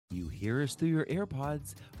You hear us through your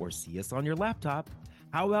AirPods or see us on your laptop.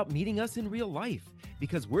 How about meeting us in real life?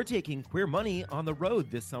 Because we're taking Queer Money on the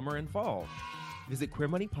road this summer and fall. Visit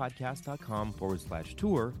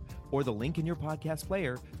queermoneypodcast.com/tour or the link in your podcast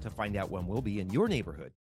player to find out when we'll be in your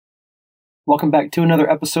neighborhood. Welcome back to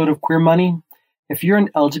another episode of Queer Money. If you're an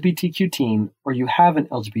LGBTQ teen or you have an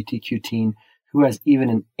LGBTQ teen who has even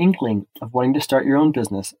an inkling of wanting to start your own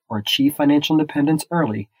business or achieve financial independence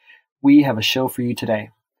early, we have a show for you today.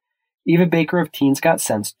 Eva Baker of Teens Got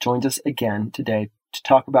Sense joins us again today to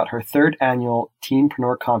talk about her third annual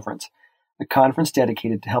Teenpreneur Conference, a conference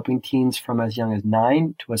dedicated to helping teens from as young as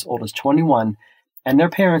 9 to as old as 21, and their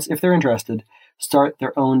parents, if they're interested, start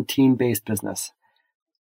their own teen-based business.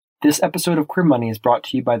 This episode of Queer Money is brought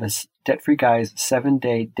to you by the Debt Free Guys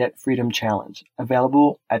 7-Day Debt Freedom Challenge,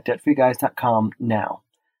 available at debtfreeguys.com now.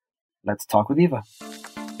 Let's talk with Eva.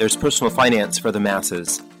 There's personal finance for the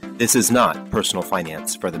masses. This is not personal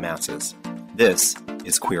finance for the masses. This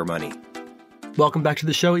is Queer Money. Welcome back to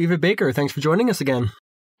the show, Eva Baker. Thanks for joining us again.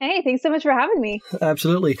 Hey, thanks so much for having me.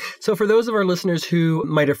 Absolutely. So for those of our listeners who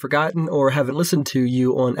might have forgotten or haven't listened to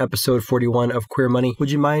you on episode 41 of Queer Money,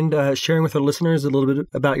 would you mind sharing with our listeners a little bit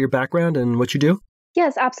about your background and what you do?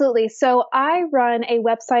 Yes, absolutely. So I run a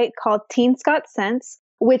website called Teens Got Sense,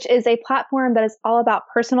 which is a platform that is all about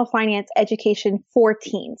personal finance education for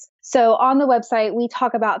teens. So on the website, we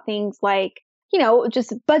talk about things like,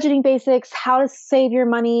 just budgeting basics, how to save your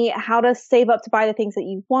money, how to save up to buy the things that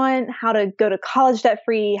you want, how to go to college debt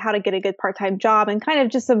free, how to get a good part-time job, and kind of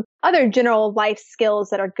just some other general life skills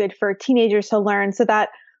that are good for teenagers to learn so that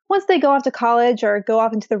once they go off to college or go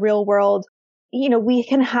off into the real world, we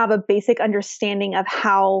can have a basic understanding of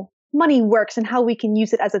how money works and how we can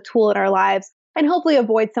use it as a tool in our lives and hopefully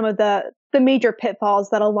avoid some of the major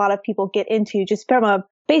pitfalls that a lot of people get into just from a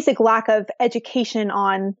basic lack of education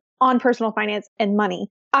on personal finance and money.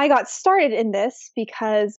 I got started in this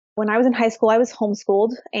because when I was in high school, I was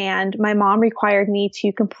homeschooled and my mom required me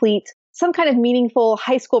to complete some kind of meaningful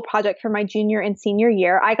high school project for my junior and senior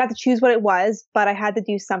year. I got to choose what it was, but I had to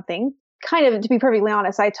do something. Kind of, to be perfectly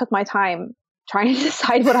honest, I took my time trying to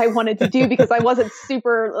decide what I wanted to do because I wasn't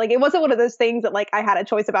super, it wasn't one of those things that I had a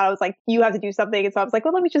choice about. I was like, you have to do something. And so I was like,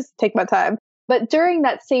 well, let me just take my time. But during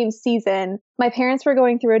that same season, my parents were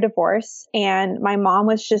going through a divorce and my mom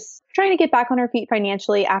was just trying to get back on her feet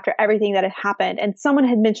financially after everything that had happened. And someone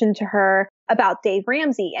had mentioned to her about Dave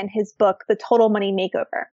Ramsey and his book, The Total Money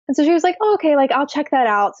Makeover. And so she was like, oh, okay, I'll check that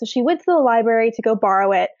out. So she went to the library to go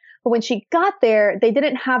borrow it. But when she got there, they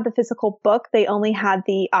didn't have the physical book. They only had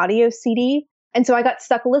the audio CD. And so I got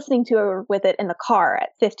stuck listening to her with it in the car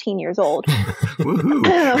at 15 years old,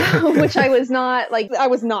 which I was not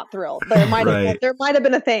thrilled. There might have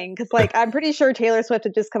been a thing because I'm pretty sure Taylor Swift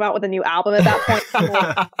had just come out with a new album at that point. So,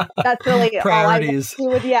 that's really priorities.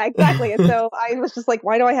 All I would, yeah, exactly. And so I was just like,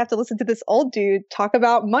 why do I have to listen to this old dude talk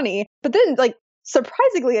about money? But then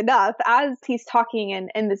surprisingly enough, as he's talking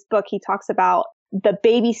in this book, he talks about the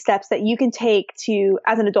baby steps that you can take to,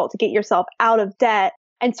 as an adult, to get yourself out of debt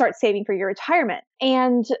and start saving for your retirement.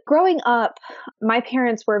 And growing up, my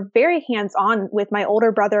parents were very hands-on with my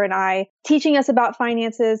older brother and I, teaching us about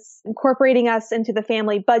finances, incorporating us into the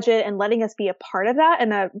family budget and letting us be a part of that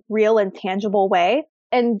in a real and tangible way.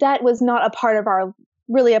 And debt was not a part of our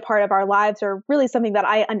lives or really something that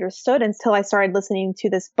I understood until I started listening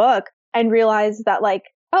to this book and realized that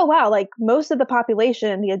oh wow, most of the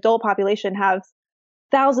population, the adult population, have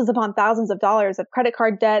thousands upon thousands of dollars of credit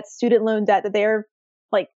card debt, student loan debt that they're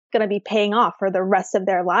going to be paying off for the rest of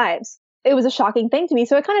their lives. It was a shocking thing to me.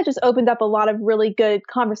 So it kind of just opened up a lot of really good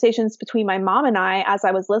conversations between my mom and I as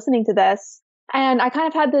I was listening to this. And I kind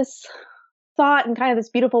of had this thought and kind of this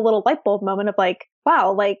beautiful little light bulb moment of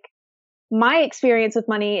wow, my experience with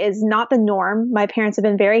money is not the norm. My parents have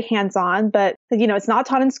been very hands-on, but it's not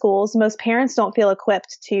taught in schools. Most parents don't feel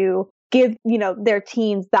equipped to give, their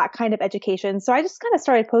teens that kind of education. So I just kind of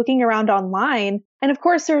started poking around online. And of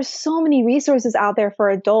course, there's so many resources out there for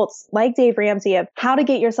adults like Dave Ramsey of how to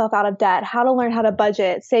get yourself out of debt, how to learn how to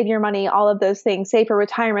budget, save your money, all of those things, save for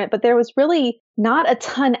retirement. But there was really not a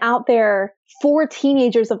ton out there for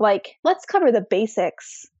teenagers of let's cover the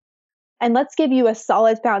basics and let's give you a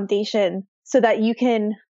solid foundation so that you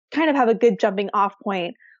can kind of have a good jumping off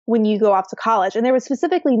point when you go off to college. And there was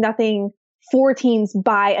specifically nothing for teens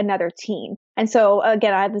by another teen. And so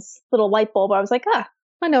again, I had this little light bulb. I was like,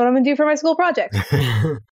 I know what I'm going to do for my school project.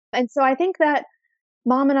 And so I think that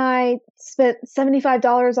Mom and I spent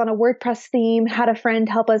 $75 on a WordPress theme, had a friend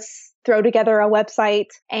help us throw together a website.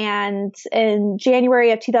 And in January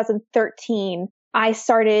of 2013, I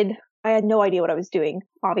had no idea what I was doing,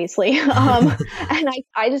 obviously. And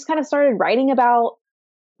I just kind of started writing about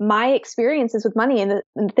my experiences with money and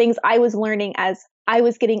the things I was learning as I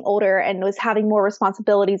was getting older and was having more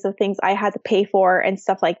responsibilities of things I had to pay for and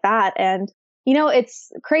stuff like that. And,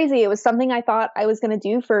 it's crazy. It was something I thought I was going to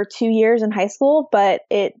do for 2 years in high school, but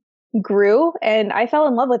it grew and I fell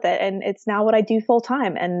in love with it. And it's now what I do full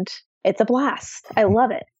time. And it's a blast. I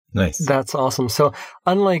love it. Nice. That's awesome. So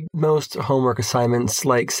unlike most homework assignments,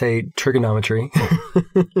 like, say, trigonometry,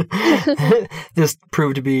 this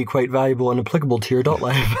proved to be quite valuable and applicable to your adult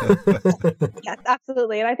life. Yes,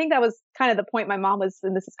 absolutely. And I think that was kind of the point my mom was,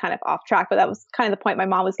 and this is kind of off track, but that was kind of the point my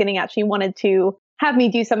mom was getting at. She wanted to have me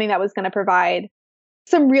do something that was going to provide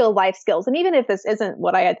some real life skills. And even if this isn't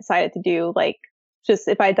what I had decided to do, like, just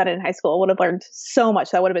if I had done it in high school, I would have learned so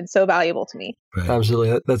much that would have been so valuable to me. Right.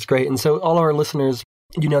 Absolutely. That's great. And so all our listeners,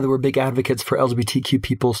 that we're big advocates for LGBTQ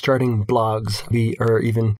people starting blogs. We are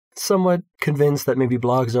even somewhat convinced that maybe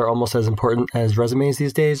blogs are almost as important as resumes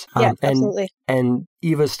these days. Yeah, absolutely. And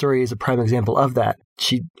Eva's story is a prime example of that.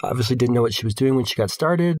 She obviously didn't know what she was doing when she got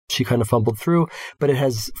started. She kind of fumbled through, but it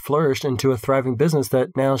has flourished into a thriving business that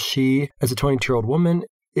now she, as a 22-year-old woman,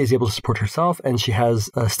 is able to support herself, and she has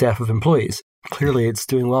a staff of employees. Clearly, it's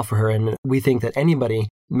doing well for her. And we think that anybody,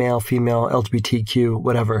 male, female, LGBTQ,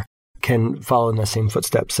 whatever, can follow in the same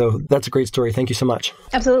footsteps. So that's a great story. Thank you so much.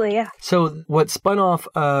 Absolutely, yeah. So what spun off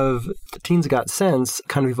of Teens Got Sense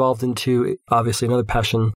kind of evolved into, obviously, another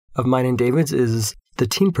passion of mine and David's is the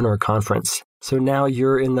Teenpreneur Conference. So now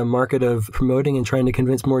you're in the market of promoting and trying to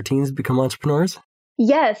convince more teens to become entrepreneurs?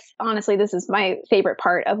 Yes. Honestly, this is my favorite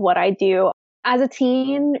part of what I do. As a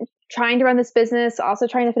teen, trying to run this business, also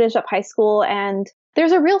trying to finish up high school, and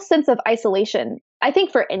there's a real sense of isolation. I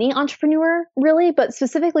think for any entrepreneur, really, but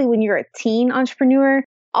specifically when you're a teen entrepreneur,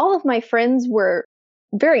 all of my friends were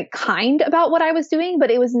very kind about what I was doing,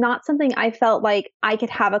 but it was not something I felt like I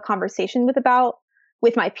could have a conversation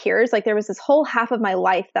with my peers. Like, there was this whole half of my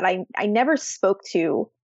life that I never spoke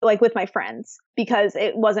to, like, with my friends, because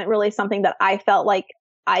it wasn't really something that I felt like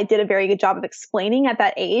I did a very good job of explaining at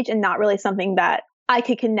that age, and not really something that I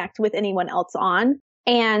could connect with anyone else on.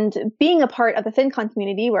 And being a part of the FinCon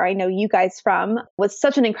community, where I know you guys from, was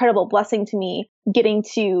such an incredible blessing to me, getting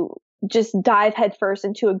to just dive headfirst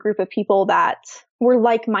into a group of people that were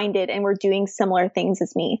like-minded and were doing similar things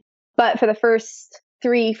as me. But for the first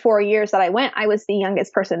 3-4 years that I went, I was the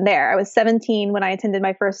youngest person there. I was 17 when I attended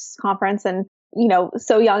my first conference, and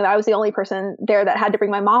so young that I was the only person there that had to bring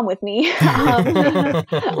my mom with me. And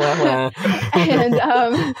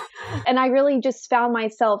I really just found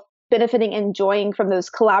myself benefiting and enjoying from those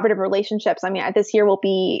collaborative relationships. I mean, this year will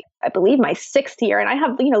be, I believe, my 6th year, and I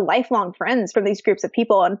have, lifelong friends from these groups of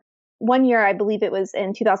people. And one year, I believe it was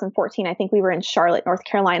in 2014, I think we were in Charlotte, North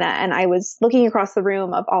Carolina, and I was looking across the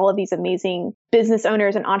room of all of these amazing business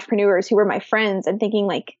owners and entrepreneurs who were my friends, and thinking,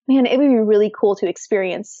 like, man, it would be really cool to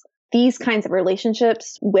experience these kinds of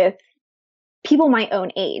relationships with people my own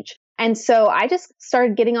age. And so I just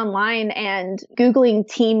started getting online and Googling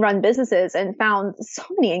teen-run businesses, and found so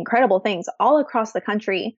many incredible things all across the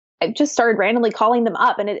country. I just started randomly calling them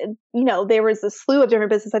up, and there was a slew of different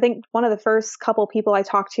businesses. I think one of the first couple people I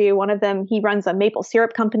talked to, one of them, he runs a maple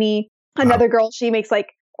syrup company. Another girl, she makes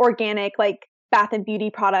like organic, like bath and beauty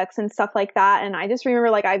products and stuff like that. And I just remember,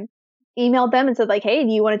 like, I emailed them and said, like, hey,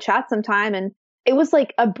 do you want to chat sometime? And it was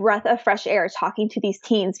like a breath of fresh air talking to these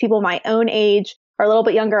teens, people my own age, or a little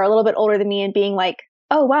bit younger, or a little bit older than me, and being like,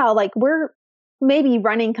 oh, wow, like, we're maybe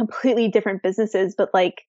running completely different businesses, but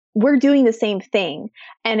like, we're doing the same thing.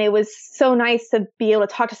 And it was so nice to be able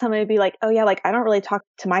to talk to somebody and be like, oh yeah, like, I don't really talk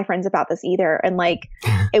to my friends about this either. And like,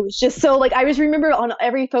 it was just so, like, I just remember on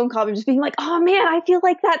every phone call, just being like, oh man, I feel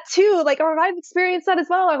like that too. Like, or I've experienced that as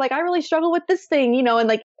well. Or like, I really struggle with this thing, and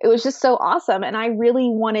like, it was just so awesome. And I really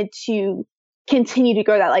wanted to continue to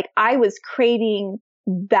grow that. Like, I was craving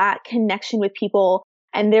that connection with people,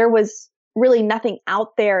 and there was really nothing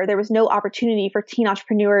out there. There was no opportunity for teen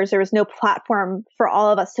entrepreneurs. There was no platform for all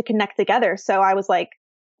of us to connect together. So I was like,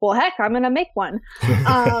 well, heck, I'm going to make one.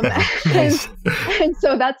 Nice. and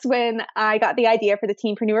so that's when I got the idea for the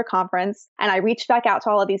Teenpreneur Conference. And I reached back out to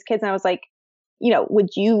all of these kids, and I was like, would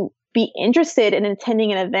you be interested in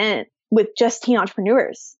attending an event with just teen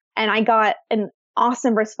entrepreneurs? And I got an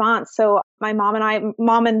awesome response. So my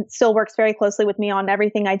mom still works very closely with me on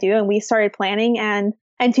everything I do. And we started planning. And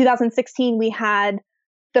in 2016, we had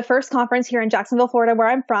the first conference here in Jacksonville, Florida, where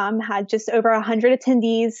I'm from, had just over 100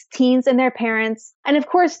 attendees, teens and their parents. And of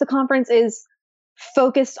course, the conference is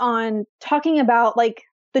focused on talking about like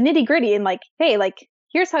the nitty gritty and like, hey, like,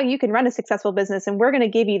 here's how you can run a successful business. And we're going to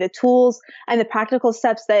give you the tools and the practical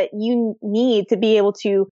steps that you need to be able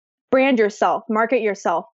to brand yourself, market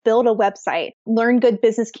yourself, build a website, learn good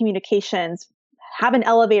business communications, have an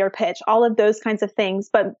elevator pitch, all of those kinds of things.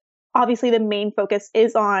 But obviously the main focus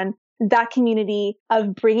is on that community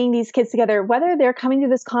of bringing these kids together, whether they're coming to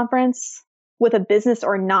this conference with a business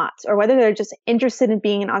or not, or whether they're just interested in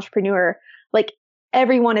being an entrepreneur. Like,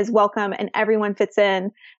 everyone is welcome and everyone fits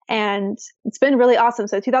in. And it's been really awesome.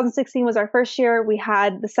 So 2016 was our first year. We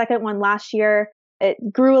had the second one last year. It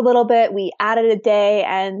grew a little bit. We added a day,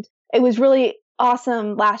 and it was really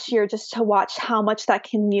awesome last year just to watch how much that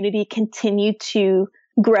community continued to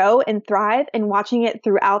grow and thrive, and watching it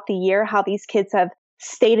throughout the year, how these kids have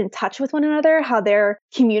stayed in touch with one another, how they're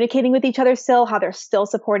communicating with each other still, how they're still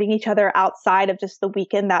supporting each other outside of just the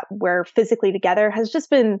weekend that we're physically together, has just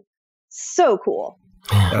been so cool.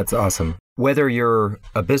 That's awesome. Whether you're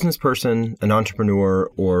a business person, an entrepreneur,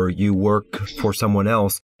 or you work for someone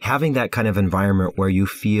else, having that kind of environment where you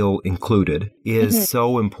feel included is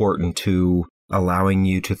so important to allowing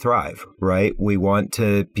you to thrive, right? We want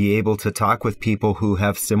to be able to talk with people who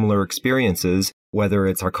have similar experiences, whether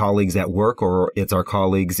it's our colleagues at work or it's our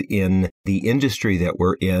colleagues in the industry that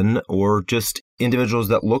we're in, or just individuals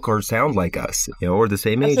that look or sound like us, or the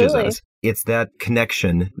same age as us. It's that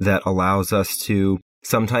connection that allows us to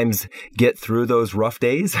sometimes get through those rough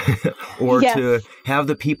days or to have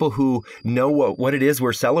the people who know what it is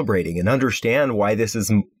we're celebrating and understand why this is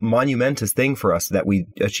a monumentous thing for us, that we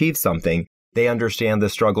achieved something. They understand the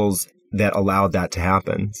struggles that allowed that to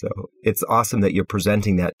happen. So it's awesome that you're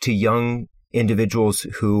presenting that to young individuals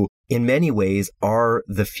who in many ways are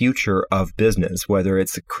the future of business, whether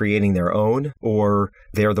it's creating their own or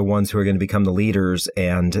they're the ones who are going to become the leaders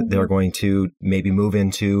and they're going to maybe move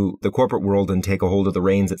into the corporate world and take a hold of the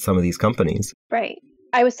reins at some of these companies. Right.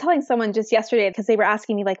 I was telling someone just yesterday, because they were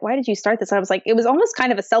asking me, like, why did you start this? And I was like, it was almost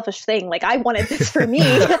kind of a selfish thing. Like, I wanted this for me.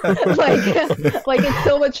 like it's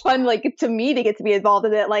so much fun, like, to me to get to be involved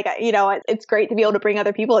in it. Like, it's great to be able to bring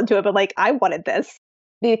other people into it, but like, I wanted this.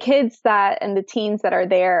 The kids and the teens that are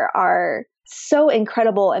there are so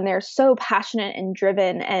incredible, and they're so passionate and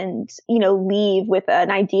driven, and, leave with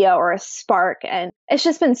an idea or a spark. And it's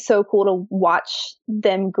just been so cool to watch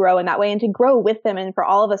them grow in that way, and to grow with them, and for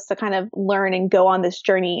all of us to kind of learn and go on this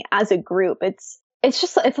journey as a group. It's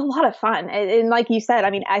a lot of fun. And like you said,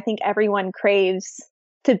 I mean, I think everyone craves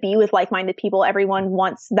to be with like-minded people. Everyone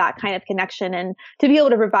wants that kind of connection, and to be able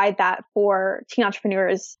to provide that for teen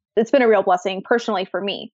entrepreneurs, it's been a real blessing personally for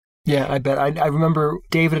me. Yeah, I bet. I remember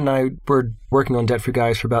David and I were working on Debt Free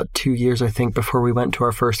Guys for about 2 years, I think, before we went to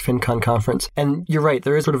our first FinCon conference. And you're right,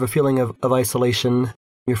 there is sort of a feeling of isolation.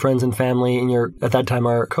 Your friends and family and at that time,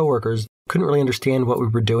 our coworkers couldn't really understand what we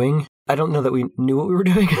were doing. I don't know that we knew what we were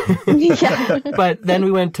doing. But then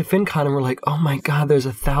we went to FinCon and we're like, oh my God, there's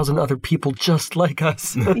 1,000 other people just like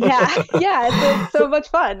us. Yeah, it's so much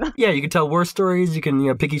fun. Yeah, you can tell war stories, you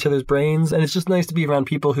can pick each other's brains, and it's just nice to be around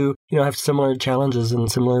people who have similar challenges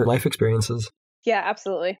and similar life experiences. Yeah,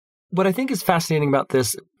 absolutely. What I think is fascinating about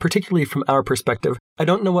this, particularly from our perspective, I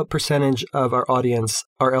don't know what percentage of our audience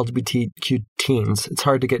are LGBTQ teens. It's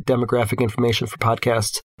hard to get demographic information for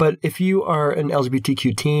podcasts. But if you are an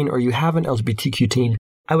LGBTQ teen or you have an LGBTQ teen,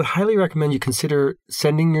 I would highly recommend you consider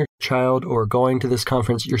sending your child or going to this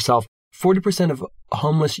conference yourself. 40% of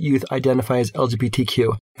homeless youth identify as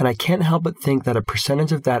LGBTQ. And I can't help but think that a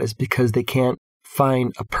percentage of that is because they can't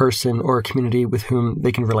find a person or a community with whom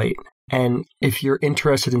they can relate. And if you're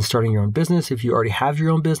interested in starting your own business, if you already have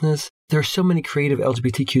your own business, there are so many creative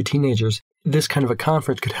LGBTQ teenagers. This kind of a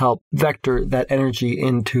conference could help vector that energy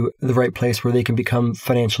into the right place where they can become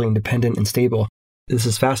financially independent and stable. This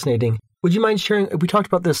is fascinating. Would you mind sharing, we talked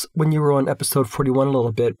about this when you were on episode 41 a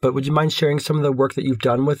little bit, but would you mind sharing some of the work that you've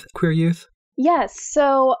done with queer youth? Yes.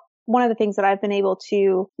 So one of the things that I've been able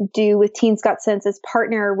to do with Teens Got Sense is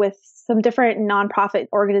partner with some different nonprofit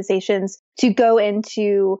organizations to go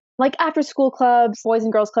into like after school clubs, boys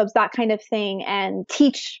and girls clubs, that kind of thing, and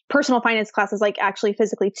teach personal finance classes, like actually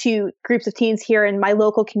physically, to groups of teens here in my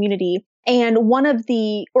local community. And one of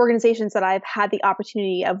the organizations that I've had the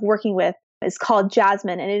opportunity of working with is called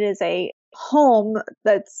Jasmine. And it is a home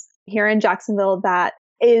that's here in Jacksonville that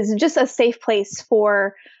is just a safe place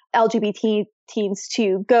for LGBT teens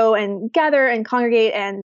to go and gather and congregate.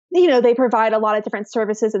 And, they provide a lot of different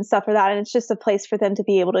services and stuff for that. And it's just a place for them to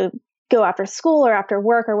be able to go after school or after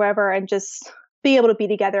work or wherever and just be able to be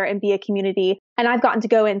together and be a community. And I've gotten to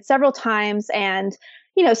go in several times and,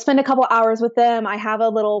 spend a couple hours with them. I have a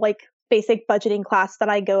little like basic budgeting class that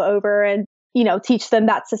I go over and, teach them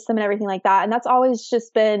that system and everything like that. And that's always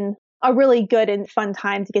just been a really good and fun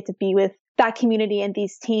time to get to be with that community and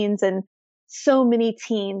these teens. And so many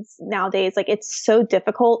teens nowadays, like it's so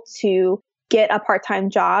difficult to get a part-time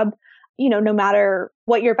job. no matter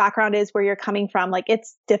what your background is, where you're coming from, like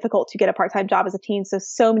it's difficult to get a part-time job as a teen.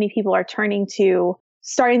 So many people are turning to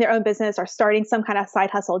starting their own business or starting some kind of side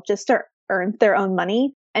hustle just to earn their own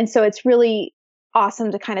money. And so it's really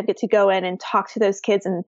awesome to kind of get to go in and talk to those kids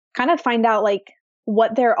and kind of find out like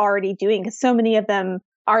what they're already doing. Because so many of them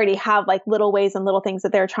already have like little ways and little things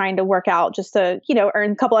that they're trying to work out just to,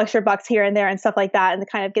 earn a couple extra bucks here and there and stuff like that. And to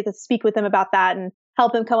kind of get to speak with them about that and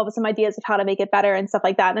help them come up with some ideas of how to make it better and stuff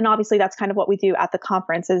like that. And then obviously that's kind of what we do at the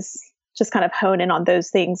conference is just kind of hone in on those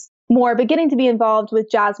things more. But getting to be involved with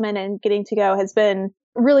Jasmine and getting to go has been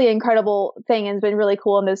really incredible thing and it's been really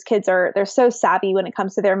cool. And those kids they're so savvy when it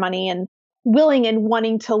comes to their money and willing and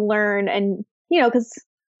wanting to learn and, because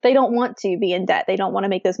they don't want to be in debt. They don't want to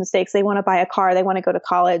make those mistakes. They want to buy a car. They want to go to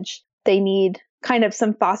college. They need kind of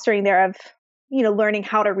some fostering there of, learning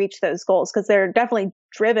how to reach those goals because they're definitely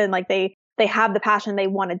driven. Like they have the passion. They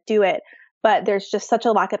want to do it. But there's just such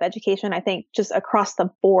a lack of education, I think, just across the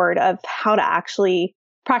board of how to actually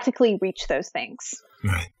practically reach those things.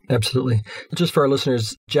 Right. Absolutely. Just for our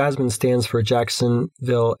listeners, Jasmine stands for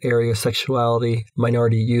Jacksonville Area Sexuality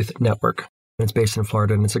Minority Youth Network. It's based in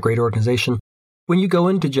Florida and it's a great organization. When you go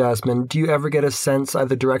into Jasmine, do you ever get a sense,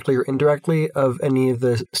 either directly or indirectly, of any of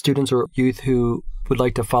the students or youth who would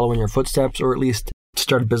like to follow in your footsteps or at least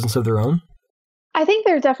start a business of their own? I think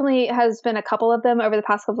there definitely has been a couple of them over the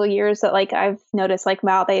past couple of years that like I've noticed like,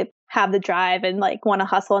 wow, they have the drive and like want to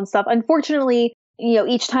hustle and stuff. Unfortunately,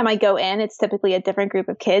 each time I go in, it's typically a different group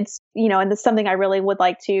of kids, and this is something I really would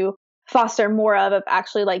like to foster more of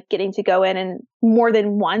actually like getting to go in and more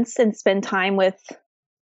than once and spend time with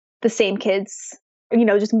the same kids,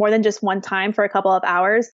 just more than just one time for a couple of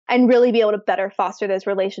hours and really be able to better foster those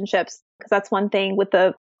relationships. Because that's one thing with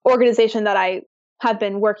the organization that I have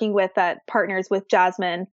been working with that partners with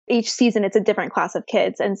Jasmine. Each season, it's a different class of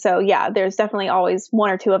kids. And so, yeah, there's definitely always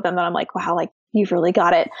one or two of them that I'm like, wow, like you've really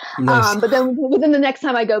got it. Nice. But then within the next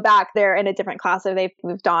time I go back, they're in a different class or they've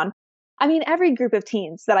moved on. I mean, every group of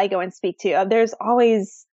teens that I go and speak to, there's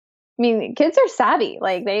always, kids are savvy.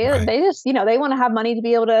 Like they just, they want to have money to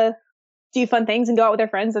be able to do fun things and go out with their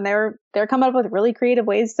friends. And they're coming up with really creative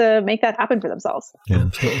ways to make that happen for themselves. Yeah.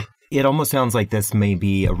 It almost sounds like this may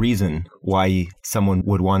be a reason why someone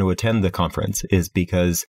would want to attend the conference is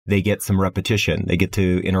because they get some repetition. They get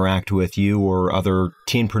to interact with you or other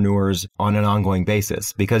teenpreneurs on an ongoing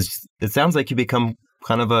basis because it sounds like you become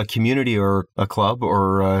kind of a community or a club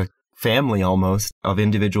or a family almost of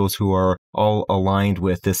individuals who are all aligned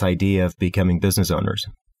with this idea of becoming business owners.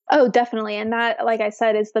 Oh, definitely. And that, like I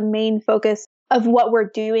said, is the main focus of what we're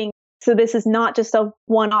doing. So this is not just a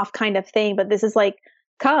one-off kind of thing, but this is like,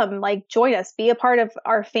 come, like join us, be a part of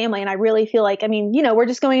our family. And I really feel like, we're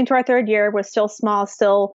just going into our third year. We're still small,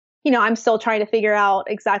 I'm still trying to figure out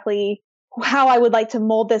exactly how I would like to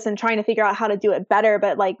mold this and trying to figure out how to do it better.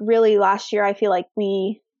 But like really last year, I feel like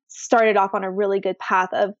we started off on a really good path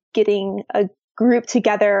of getting a group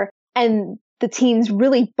together and the teens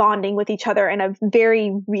really bonding with each other in a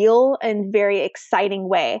very real and very exciting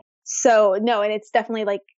way. So no, and it's definitely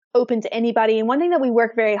like open to anybody. And one thing that we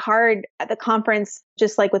work very hard at the conference,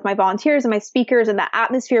 just like with my volunteers and my speakers and the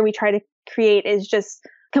atmosphere we try to create is just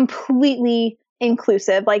completely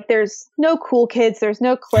inclusive. Like there's no cool kids, there's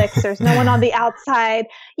no cliques, there's no one on the outside,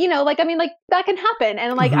 that can happen.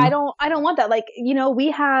 And like, I don't want that. Like,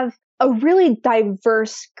 we have a really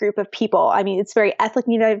diverse group of people. It's very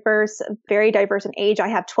ethnically diverse, very diverse in age. I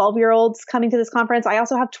have 12-year-olds coming to this conference. I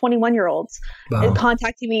also have 21-year-olds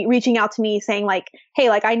contacting me, reaching out to me saying like, hey,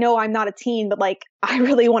 like, I know I'm not a teen, but like, I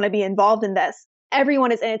really want to be involved in this.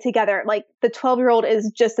 Everyone is in it together. Like the 12-year-old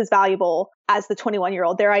is just as valuable as the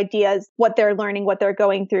 21-year-old. Their ideas, what they're learning, what they're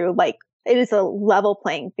going through, like it is a level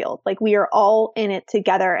playing field. Like we are all in it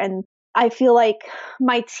together. And I feel like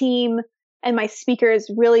my team and my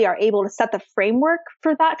speakers really are able to set the framework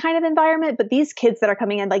for that kind of environment. But these kids that are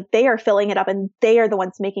coming in, like they are filling it up and they are the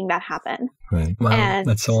ones making that happen. Right. Wow. And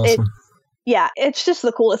that's so awesome. It's just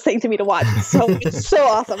the coolest thing to me to watch. It's so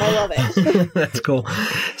awesome. I love it. That's cool.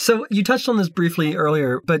 So you touched on this briefly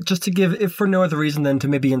earlier, but just to give, if for no other reason than to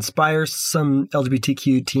maybe inspire some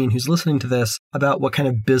LGBTQ teen who's listening to this about what kind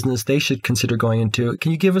of business they should consider going into,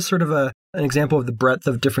 can you give us sort of an example of the breadth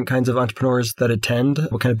of different kinds of entrepreneurs that attend,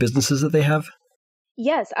 what kind of businesses that they have?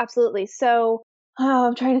 Yes, absolutely. So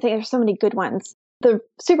I'm trying to think. There's so many good ones. The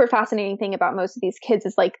super fascinating thing about most of these kids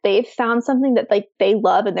is like they've found something that like they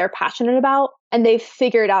love and they're passionate about, and they've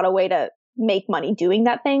figured out a way to make money doing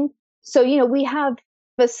that thing. So, we have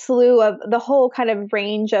a slew of the whole kind of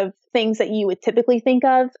range of things that you would typically think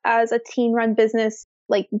of as a teen run business,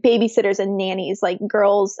 like babysitters and nannies, like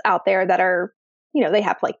girls out there that are, they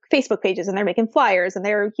have like Facebook pages and they're making flyers and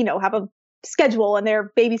they're, have a schedule and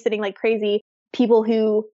they're babysitting like crazy. People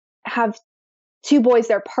who have 2 boys,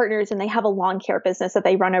 they're partners, and they have a lawn care business that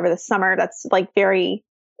they run over the summer. That's like very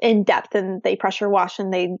in depth, and they pressure wash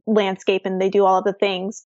and they landscape and they do all of the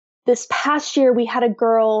things. This past year, we had a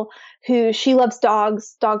girl who she loves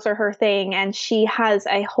dogs. Dogs are her thing. And she has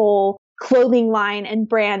a whole clothing line and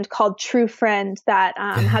brand called True Friend that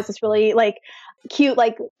has this really like cute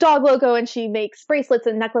like dog logo. And she makes bracelets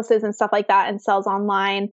and necklaces and stuff like that and sells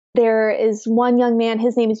online. There is one young man,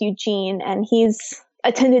 his name is Eugene, and he's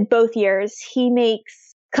attended both years. He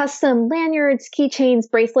makes custom lanyards, keychains,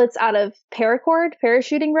 bracelets out of paracord,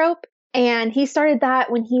 parachuting rope. And he started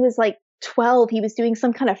that when he was like 12. He was doing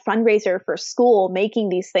some kind of fundraiser for school, making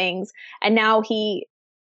these things. And now he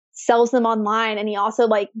sells them online. And he also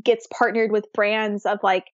like gets partnered with brands of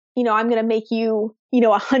like, you know, I'm going to make you,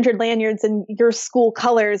 100 lanyards in your school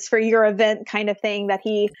colors for your event kind of thing that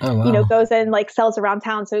he, goes and like sells around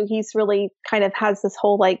town. So he's really kind of has this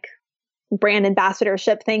whole like brand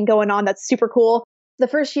ambassadorship thing going on. That's super cool. The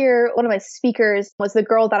first year, one of my speakers was the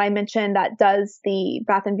girl that I mentioned that does the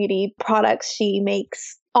Bath and Beauty products. She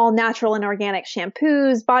makes all natural and organic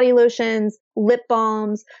shampoos, body lotions, lip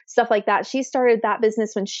balms, stuff like that. She started that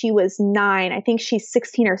business when she was 9. I think she's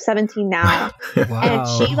 16 or 17 now. Wow. And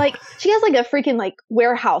she has like a freaking like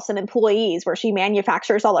warehouse and employees where she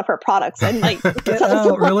manufactures all of her products and like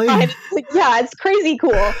really? Like, yeah, it's crazy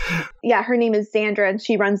cool. Yeah, her name is Xandra and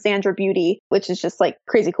she runs Xandra Beauty, which is just like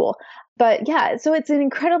crazy cool. But yeah, so it's an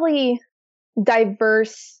incredibly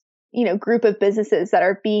diverse group of businesses that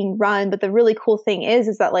are being run. But the really cool thing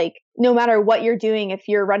is that like, no matter what you're doing, if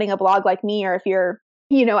you're running a blog like me, or if you're,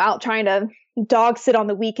 out trying to dog sit on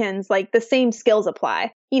the weekends, like the same skills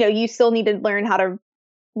apply. You still need to learn how to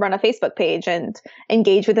run a Facebook page and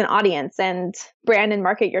engage with an audience and brand and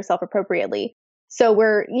market yourself appropriately. So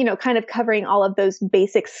we're, kind of covering all of those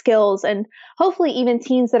basic skills, and hopefully even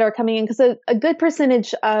teens that are coming in, because a good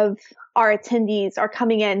percentage of our attendees are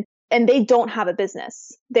coming in and they don't have a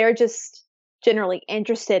business. They're just generally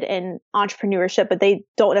interested in entrepreneurship, but they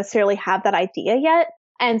don't necessarily have that idea yet.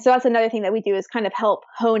 And so that's another thing that we do is kind of help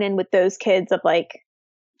hone in with those kids of like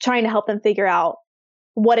trying to help them figure out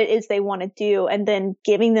what it is they want to do, and then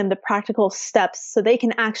giving them the practical steps so they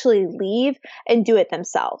can actually leave and do it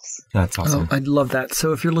themselves. That's awesome. Oh, I love that.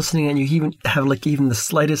 So if you're listening and you even have like even the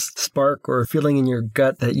slightest spark or feeling in your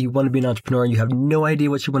gut that you want to be an entrepreneur and you have no idea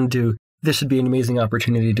what you want to do, this should be an amazing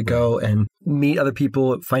opportunity to go and meet other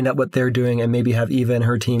people, find out what they're doing, and maybe have Eva and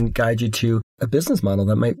her team guide you to a business model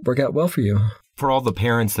that might work out well for you. For all the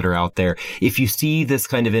parents that are out there, if you see this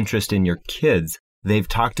kind of interest in your kids, they've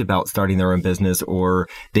talked about starting their own business, or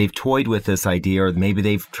they've toyed with this idea, or maybe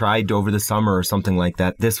they've tried over the summer or something like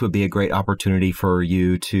that, this would be a great opportunity for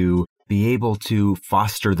you to be able to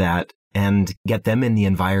foster that and get them in the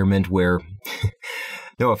environment where,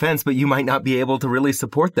 no offense, but you might not be able to really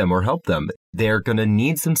support them or help them. They're going to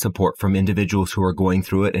need some support from individuals who are going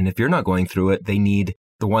through it. And if you're not going through it, they need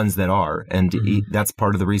the ones that are. And that's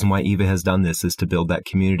part of the reason why Eva has done this, is to build that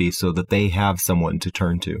community so that they have someone to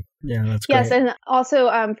turn to. Yeah, that's great. Yes, and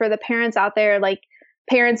also for the parents out there, like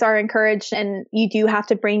parents are encouraged, and you do have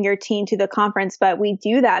to bring your teen to the conference, but we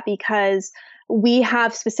do that because we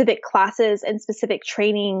have specific classes and specific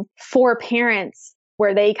training for parents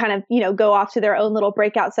where they kind of, go off to their own little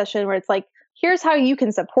breakout session where it's like, here's how you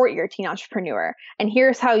can support your teen entrepreneur, and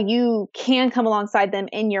here's how you can come alongside them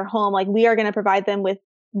in your home. Like, we are going to provide them with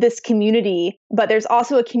this community, but there's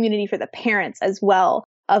also a community for the parents as well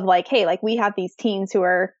of like, hey, like we have these teens who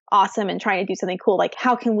are awesome and trying to do something cool. Like,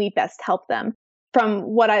 how can we best help them? From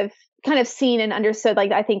what I've kind of seen and understood,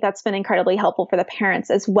 like, I think that's been incredibly helpful for the parents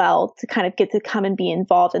as well to kind of get to come and be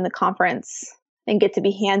involved in the conference and get to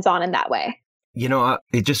be hands-on in that way.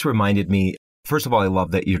 It just reminded me, first of all, I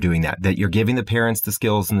love that you're doing that you're giving the parents the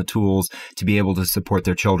skills and the tools to be able to support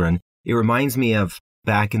their children. It reminds me of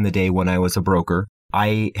back in the day when I was a broker.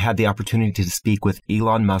 I had the opportunity to speak with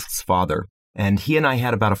Elon Musk's father, and he and I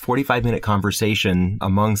had about a 45-minute conversation,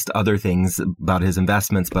 amongst other things, about his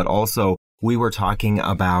investments, but also we were talking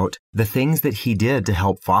about the things that he did to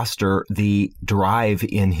help foster the drive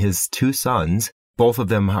in his 2 sons. Both of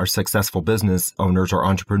them are successful business owners or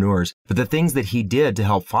entrepreneurs, but the things that he did to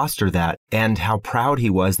help foster that, and how proud he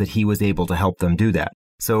was that he was able to help them do that.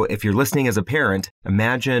 So if you're listening as a parent,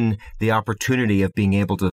 imagine the opportunity of being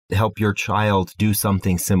able to help your child do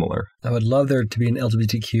something similar. I would love there to be an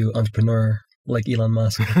LGBTQ entrepreneur like Elon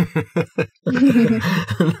Musk.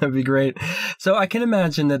 That'd be great. So I can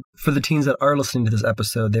imagine that for the teens that are listening to this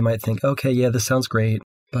episode, they might think, okay, yeah, this sounds great,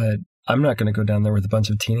 but I'm not going to go down there with a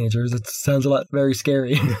bunch of teenagers. It sounds very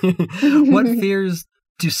scary. What fears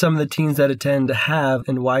do some of the teens that attend have,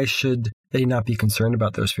 and why should they not be concerned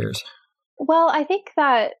about those fears? Well, I think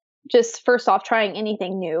that just first off, trying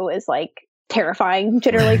anything new is like terrifying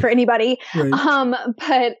generally for anybody. Right.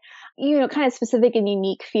 But, kind of specific and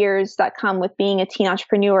unique fears that come with being a teen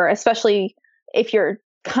entrepreneur, especially if you're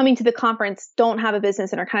coming to the conference, don't have a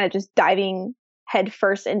business and are kind of just diving head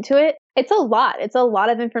first into it. It's a lot. It's a lot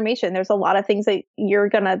of information. There's a lot of things that you're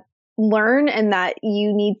going to learn and that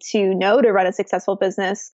you need to know to run a successful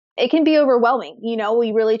business. It can be overwhelming.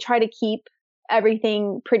 We really try to keep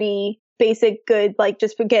everything pretty basic, good, like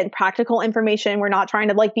just again, practical information. We're not trying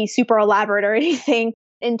to like be super elaborate or anything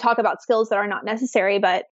and talk about skills that are not necessary,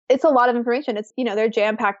 but it's a lot of information. It's, they're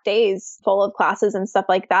jam-packed days full of classes and stuff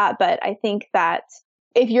like that. But I think that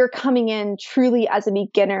if you're coming in truly as a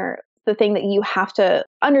beginner, the thing that you have to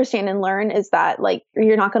understand and learn is that like,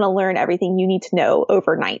 you're not going to learn everything you need to know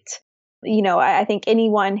overnight. I think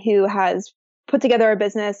anyone who has put together a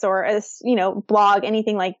business or a, blog,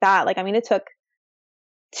 anything like that, it took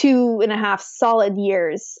 2.5 solid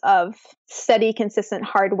years of steady, consistent,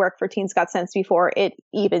 hard work for Teens Got Sense before it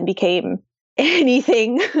even became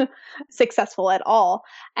anything successful at all.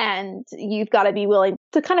 And you've got to be willing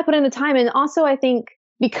to kind of put in the time. And also, I think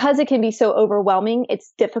because it can be so overwhelming,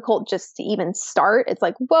 it's difficult just to even start. It's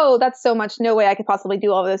like, whoa, that's so much. No way I could possibly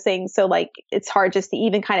do all of those things. So like, it's hard just to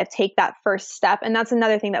even kind of take that first step. And that's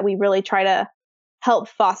another thing that we really try to help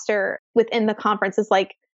foster within the conference is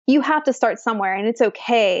like, you have to start somewhere, and it's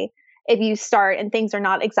okay if you start and things are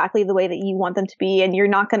not exactly the way that you want them to be. And you're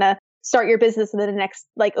not going to start your business and then the next,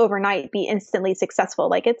 like overnight, be instantly successful.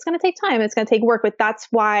 Like it's going to take time. It's going to take work, but that's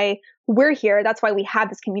why we're here. That's why we have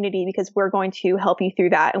this community, because we're going to help you through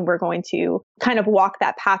that. And we're going to kind of walk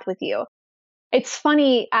that path with you. It's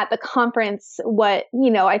funny at the conference, what,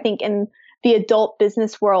 I think in the adult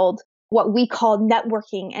business world, what we call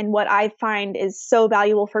networking and what I find is so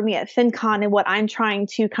valuable for me at FinCon and what I'm trying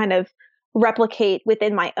to kind of replicate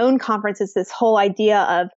within my own conference is this whole idea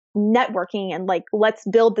of networking and like, let's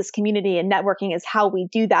build this community, and networking is how we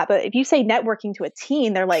do that. But if you say networking to a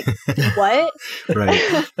teen, they're like, what?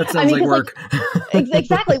 Right. That sounds like work.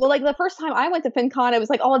 Exactly. Well, like the first time I went to FinCon, it was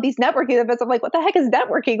like all of these networking events. I'm like, what the heck is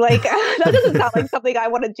networking? Like, that doesn't sound like something I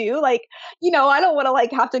want to do. Like, I don't want to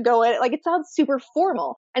like have to go in. Like, it sounds super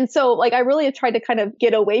formal. And so like, I really have tried to kind of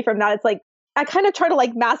get away from that. It's like, I kind of try to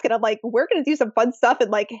like mask it. I'm like, we're going to do some fun stuff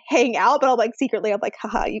and like hang out. But I'm like, secretly, I'm like,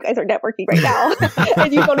 haha, you guys are networking right now.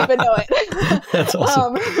 And you don't even know it. That's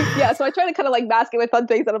awesome. So I try to kind of like mask it with fun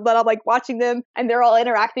things. And I'm like watching them and they're all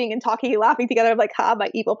interacting and talking and laughing together. I'm like, my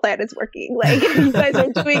evil plan is working. Like, you guys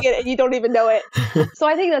are doing it and you don't even know it. So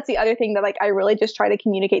I think that's the other thing that like, I really just try to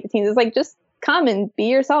communicate to teens is like, just come and be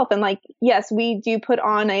yourself. And like, yes, we do put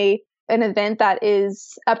on an event that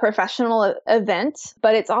is a professional event,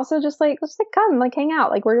 but it's also just like, let's like come, like hang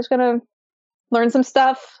out. Like, we're just going to learn some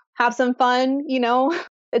stuff, have some fun,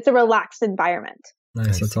 it's a relaxed environment.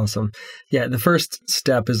 Nice. That's awesome. Yeah. The first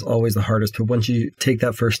step is always the hardest, but once you take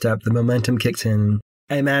that first step, the momentum kicks in.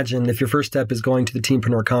 I imagine if your first step is going to the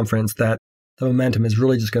Teenpreneur Conference, that the momentum is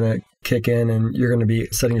really just going to kick in and you're going to be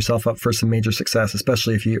setting yourself up for some major success,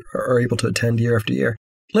 especially if you are able to attend year after year.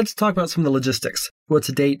 Let's talk about some of the logistics. What's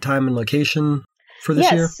the date, time, and location for this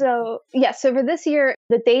year? So for this year,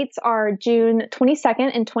 the dates are June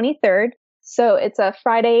 22nd and 23rd. So it's a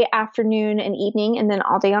Friday afternoon and evening, and then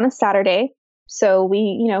all day on a Saturday. So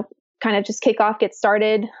we, kind of just kick off, get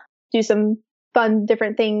started, do some fun,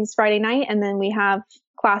 different things Friday night, and then we have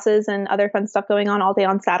classes and other fun stuff going on all day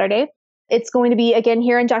on Saturday. It's going to be, again,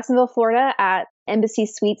 here in Jacksonville, Florida at Embassy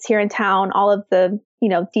Suites here in town. All of the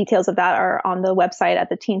details of that are on the website at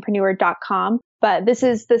theteenpreneur.com. But this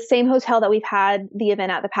is the same hotel that we've had the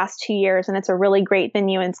event at the past 2 years. And it's a really great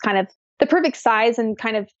venue. And it's kind of the perfect size and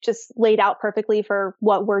kind of just laid out perfectly for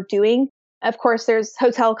what we're doing. Of course, there's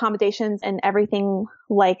hotel accommodations and everything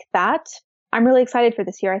like that. I'm really excited for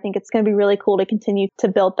this year. I think it's going to be really cool to continue to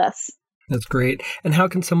build this. That's great. And how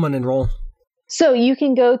can someone enroll? So you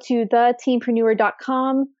can go to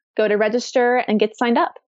theteenpreneur.com, go to register, and get signed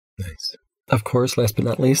up. Nice. Of course, last but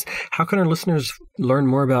not least, how can our listeners learn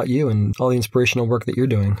more about you and all the inspirational work that you're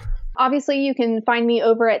doing? Obviously, you can find me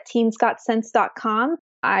over at teensgotsense.com.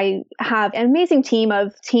 I have an amazing team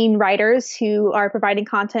of teen writers who are providing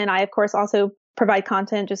content. I, of course, also provide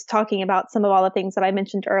content just talking about some of all the things that I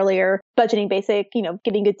mentioned earlier, budgeting basic,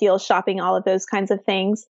 getting good deals, shopping, all of those kinds of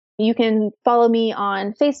things. You can follow me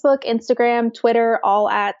on Facebook, Instagram, Twitter, all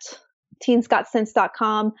at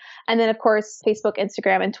teensgotsense.com. And then, of course, Facebook,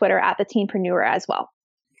 Instagram, and Twitter at The Teenpreneur as well.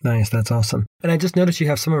 Nice. That's awesome. And I just noticed you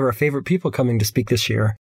have some of our favorite people coming to speak this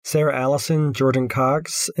year. Sarah Allison, Jordan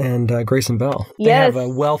Cox, and Grayson Bell. They have a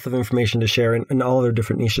wealth of information to share in all their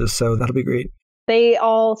different niches, so that'll be great. They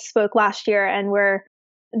all spoke last year and were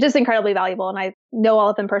just incredibly valuable. And I know all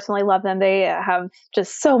of them personally, love them. They have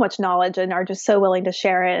just so much knowledge and are just so willing to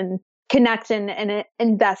share it and connect and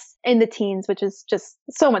invest in the teens, which is just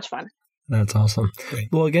so much fun. That's awesome. Great.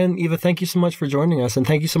 Well, again, Eva, thank you so much for joining us. And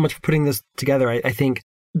thank you so much for putting this together. I think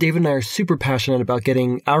David and I are super passionate about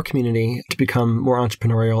getting our community to become more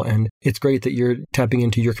entrepreneurial. And it's great that you're tapping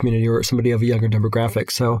into your community or somebody of a younger demographic.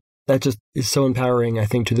 So that just is so empowering, I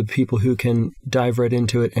think, to the people who can dive right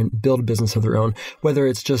into it and build a business of their own, whether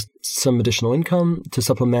it's just some additional income to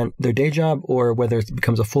supplement their day job or whether it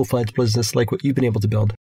becomes a full-fledged business like what you've been able to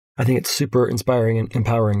build. I think it's super inspiring and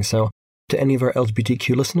empowering. So to any of our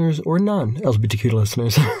LGBTQ listeners or non-LGBTQ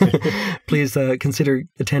listeners, please consider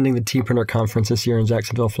attending the Teampreneur Conference this year in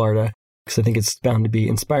Jacksonville, Florida, because I think it's bound to be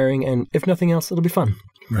inspiring. And if nothing else, it'll be fun.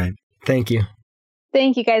 Right. Thank you.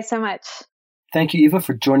 Thank you guys so much. Thank you, Eva,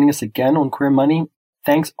 for joining us again on Queer Money.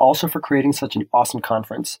 Thanks also for creating such an awesome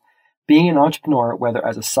conference. Being an entrepreneur, whether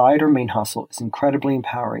as a side or main hustle, is incredibly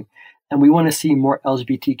empowering, and we want to see more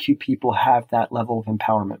LGBTQ people have that level of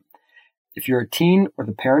empowerment. If you're a teen or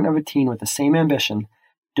the parent of a teen with the same ambition,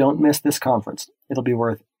 don't miss this conference. It'll be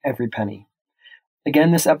worth every penny.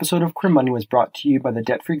 Again, this episode of Queer Money was brought to you by the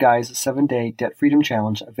Debt Free Guys 7-Day Debt Freedom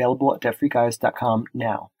Challenge, available at debtfreeguys.com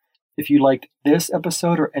now. If you liked this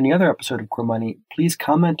episode or any other episode of Queer Money, please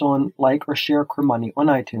comment on, like, or share Queer Money on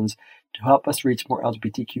iTunes to help us reach more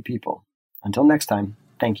LGBTQ people. Until next time,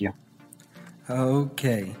 thank you.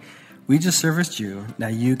 Okay. We just serviced you. Now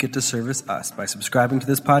you get to service us by subscribing to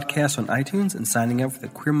this podcast on iTunes and signing up for the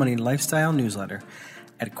Queer Money Lifestyle newsletter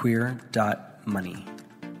at queer.money.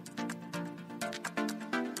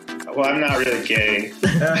 Well, I'm not really gay.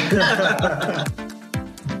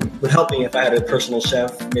 Would help me if I had a personal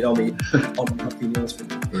chef made all my healthy meals for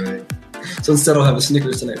me. Right. So instead, I'll have a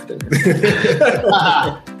Snickers tonight for dinner.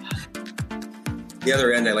 The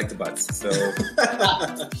other end, I like the butts. So.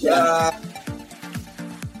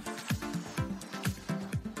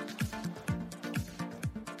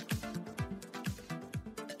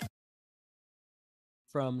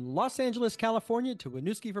 From Los Angeles, California to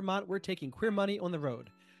Winooski, Vermont, we're taking Queer Money on the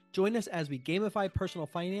road. Join us as we gamify personal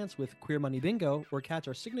finance with Queer Money Bingo, or catch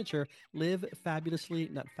our signature Live Fabulously,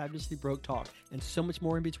 Not Fabulously Broke talk, and so much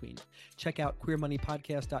more in between. Check out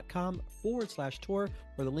queermoneypodcast.com/tour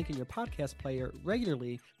or the link in your podcast player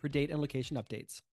regularly for date and location updates.